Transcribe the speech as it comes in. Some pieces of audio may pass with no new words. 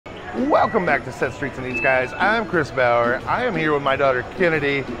Welcome back to Set Streets and Eats, guys. I'm Chris Bauer. I am here with my daughter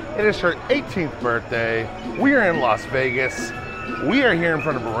Kennedy. It is her 18th birthday. We are in Las Vegas. We are here in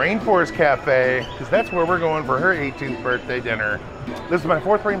front of Rainforest Cafe because that's where we're going for her 18th birthday dinner. This is my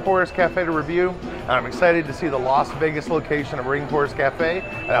fourth Rainforest Cafe to review, and I'm excited to see the Las Vegas location of Rainforest Cafe,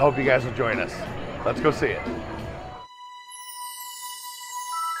 and I hope you guys will join us. Let's go see it.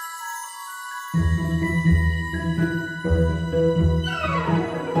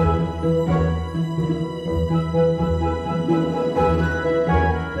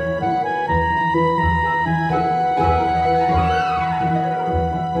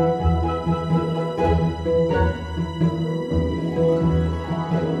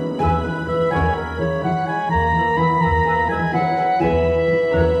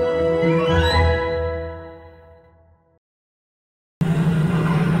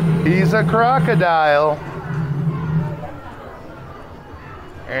 He's a crocodile,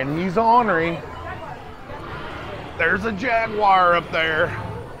 and he's ornery. There's a jaguar up there.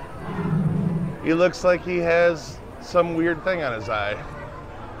 He looks like he has some weird thing on his eye,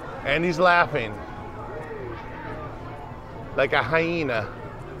 and he's laughing like a hyena.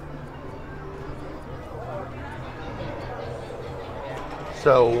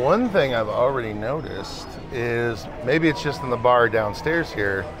 So one thing I've already noticed is, maybe it's just in the bar downstairs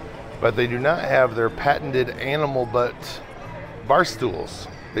here, but they do not have their patented animal butt bar stools.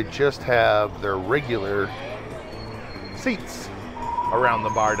 They just have their regular seats around the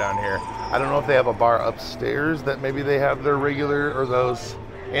bar down here. I don't know if they have a bar upstairs that maybe they have their regular or those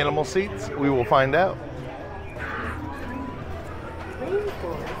animal seats. We will find out.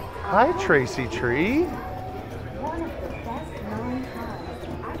 Hi, Tracy Tree.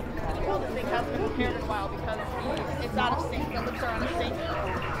 It's out of sync. The lips are out of sync.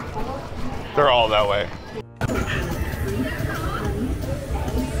 They're all that way.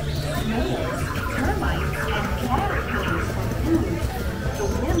 The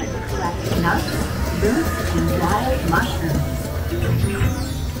women collect nuts, roots, and wild mushrooms.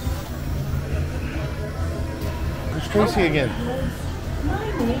 There's Tracy again. My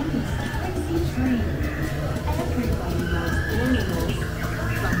name is Tracy Tree. Everybody loves animals,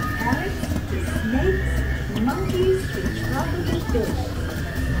 from parrots to snakes, monkeys to tropical fish.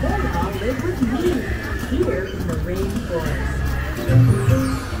 They all live with me here in the rainforest.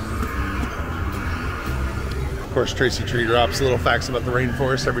 Of course, Tracy Tree drops little facts about the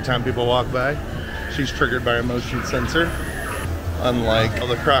rainforest every time people walk by. She's triggered by a motion sensor, unlike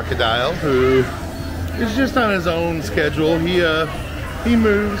the crocodile, who is just on his own schedule. He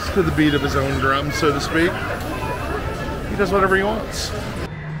moves to the beat of his own drum, so to speak. He does whatever he wants.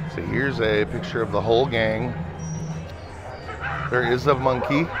 So here's a picture of the whole gang. There is a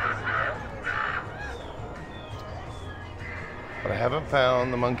monkey, but I haven't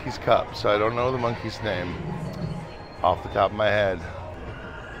found the monkey's cup, so I don't know the monkey's name off the top of my head.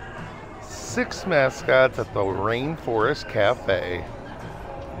 6 mascots at the Rainforest Cafe.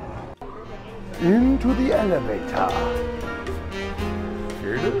 Into the elevator.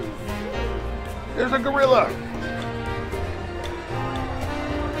 Here it is. There's a gorilla.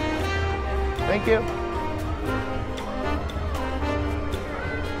 Thank you.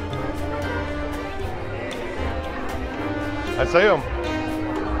 I see him.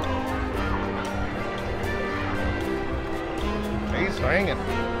 He's swinging.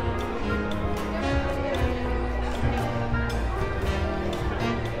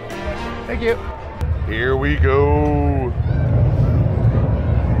 Thank you. Here we go.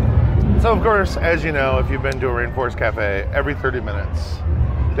 So of course, as you know, if you've been to a Rainforest Cafe, every 30 minutes,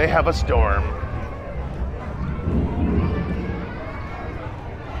 they have a storm.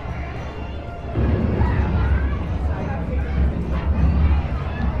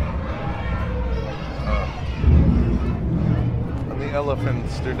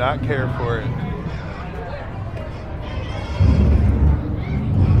 Elephants do not care for it.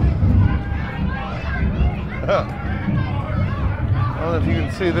 Well, if you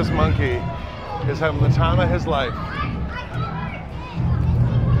can see, this monkey is having the time of his life.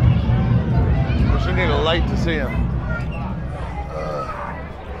 But you need a light to see him.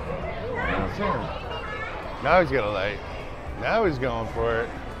 I don't see him. Now he's got a light. Now he's going for it.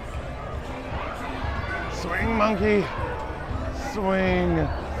 Swing, monkey. Swing.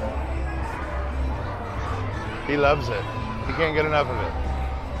 He loves it. He can't get enough of it.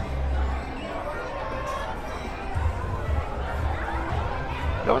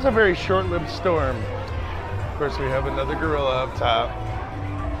 That was a very short-lived storm. Of course, we have another gorilla up top.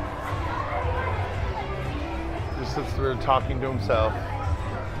 Just sits there talking to himself.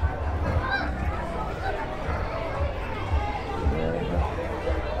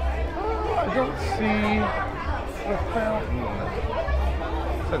 I don't see the fountain.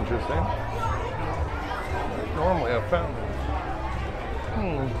 That's interesting. There's normally a fountain.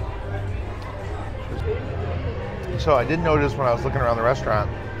 So I did notice when I was looking around the restaurant,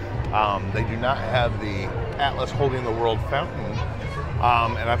 they do not have the Atlas Holding the World fountain.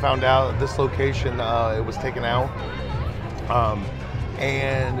 And I found out at this location it was taken out.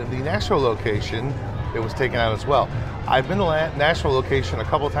 And the Nashville location, it was taken out as well. I've been to the Nashville location a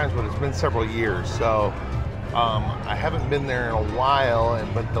couple of times, but it's been several years. So I haven't been there in a while,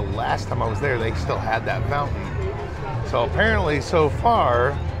 but the last time I was there, they still had that fountain. So apparently, so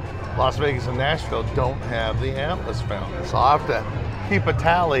far, Las Vegas and Nashville don't have the Atlas fountain. So I'll have to keep a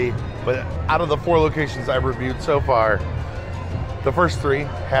tally, but out of the 4 locations I've reviewed so far, the first 3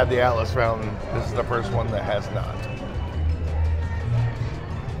 had the Atlas fountain. This is the first one that has not.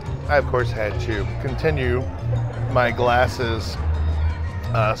 I, of course, had to continue my glasses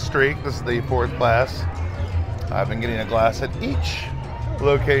streak. This is the 4th glass. I've been getting a glass at each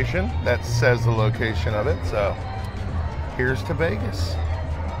location that says the location of it. So here's to Vegas.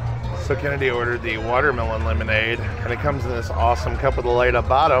 So Kennedy ordered the watermelon lemonade, and it comes in this awesome cup with a light up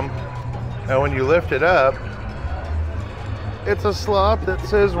bottom. And when you lift it up, it's a slot that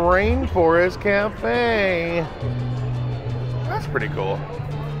says Rainforest Cafe. That's pretty cool.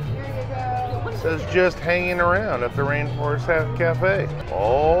 It says just hanging around at the Rainforest Cafe.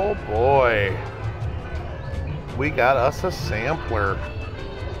 Oh boy. We got us a sampler.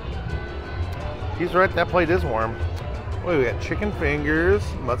 He's right, that plate is warm. Wait, we got chicken fingers,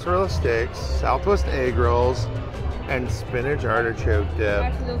 mozzarella sticks, Southwest egg rolls, and spinach artichoke dip.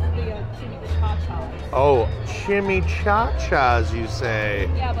 Actually, those are the chimichachas. Oh, chimichachas, you say?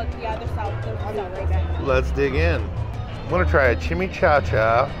 Yeah, but yeah, they're south right now. Let's dig in. I'm gonna try a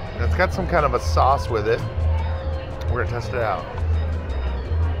chimichacha. It's got some kind of a sauce with it. We're gonna test it out.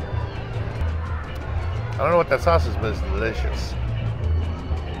 I don't know what that sauce is, but it's delicious.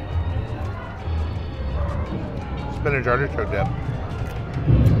 Spinach artichoke dip.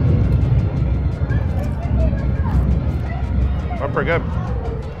 That's pretty good.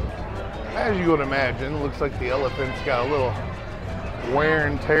 As you would imagine, it looks like the elephant's got a little wear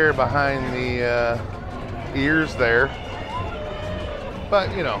and tear behind the ears there.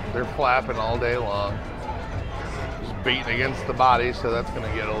 But, you know, they're flapping all day long. Just beating against the body, so that's going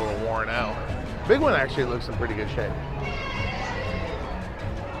to get a little worn out. Big one actually looks in pretty good shape.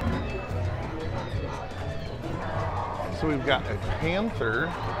 So we've got a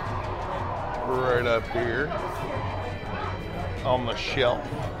panther right up here on the shelf.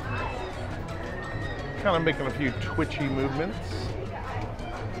 Kind of making a few twitchy movements.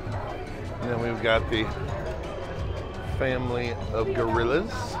 And then we've got the family of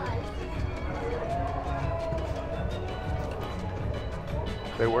gorillas.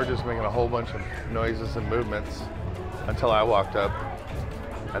 They were just making a whole bunch of noises and movements until I walked up,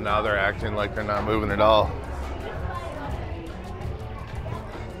 and now they're acting like they're not moving at all.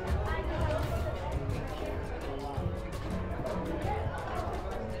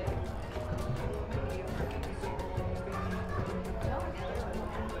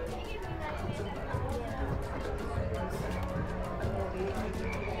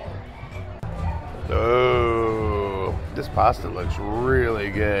 Oh, this pasta looks really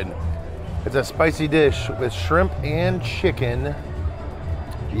good. It's a spicy dish with shrimp and chicken.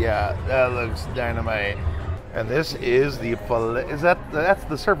 Yeah, that looks dynamite. And this is the filet. That's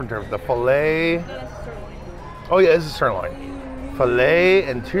the surf and turf? The filet. Oh yeah, this is sirloin. Filet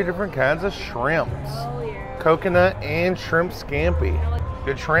and 2 different kinds of shrimps. Oh yeah. Coconut and shrimp scampi.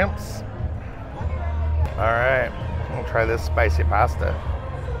 Good shrimps. All right, we'll try this spicy pasta.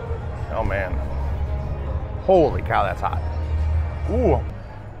 Oh man. Holy cow, that's hot. Ooh. Oh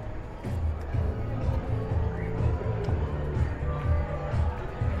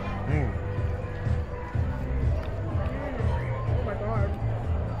my god.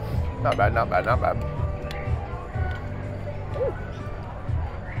 Not bad, not bad, not bad.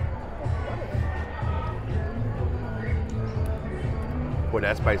 Boy,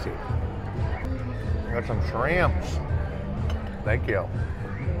 that's spicy. Got some shrimps. Thank you.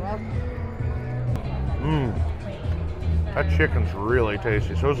 Mmm. That chicken's really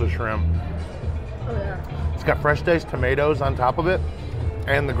tasty. So is the shrimp. Oh yeah. It's got fresh diced tomatoes on top of it,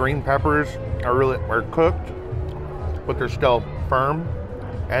 and the green peppers are cooked, but they're still firm,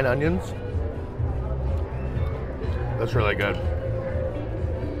 and onions. That's really good.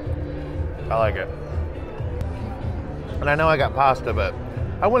 I like it. And I know I got pasta, but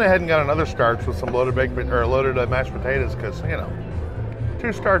I went ahead and got another starch with some loaded mashed potatoes because, you know,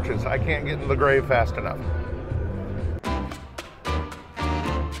 2 starches, I can't get in the grave fast enough.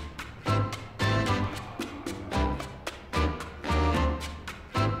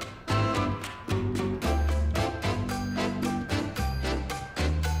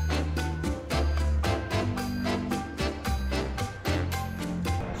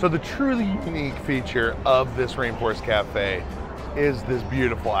 So the truly unique feature of this Rainforest Cafe is this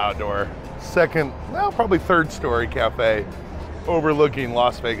beautiful outdoor second, well, probably third story cafe overlooking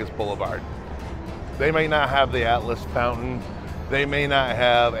Las Vegas Boulevard. They may not have the Atlas Fountain. They may not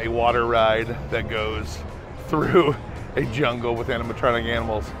have a water ride that goes through a jungle with animatronic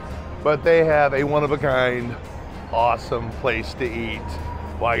animals, but they have a one-of-a-kind, awesome place to eat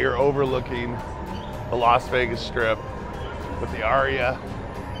while you're overlooking the Las Vegas Strip with the Aria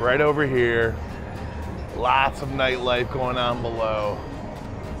right over here. Lots of nightlife going on below,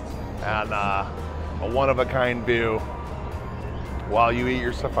 and a one-of-a-kind view while you eat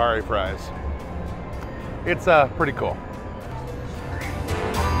your safari fries. It's pretty cool.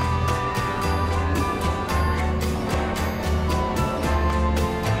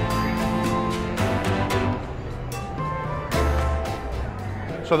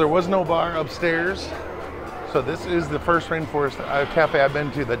 So there was no bar upstairs. So this is the first Rainforest Cafe I've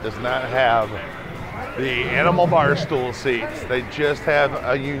been to that does not have the animal bar stool seats. They just have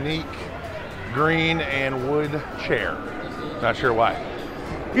a unique green and wood chair. Not sure why.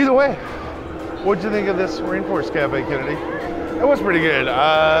 Either way, what'd you think of this Rainforest Cafe, Kennedy? It was pretty good.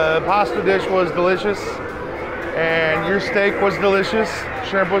 Pasta dish was delicious, and your steak was delicious.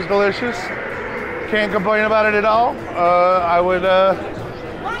 Shrimp was delicious. Can't complain about it at all. I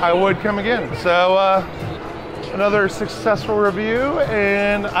would come again. So another successful review,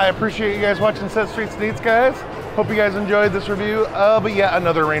 and I appreciate you guys watching Set Streets and Eats, guys. Hope you guys enjoyed this review of yet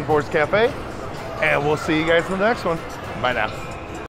another Rainforest Cafe, and we'll see you guys in the next one. Bye now.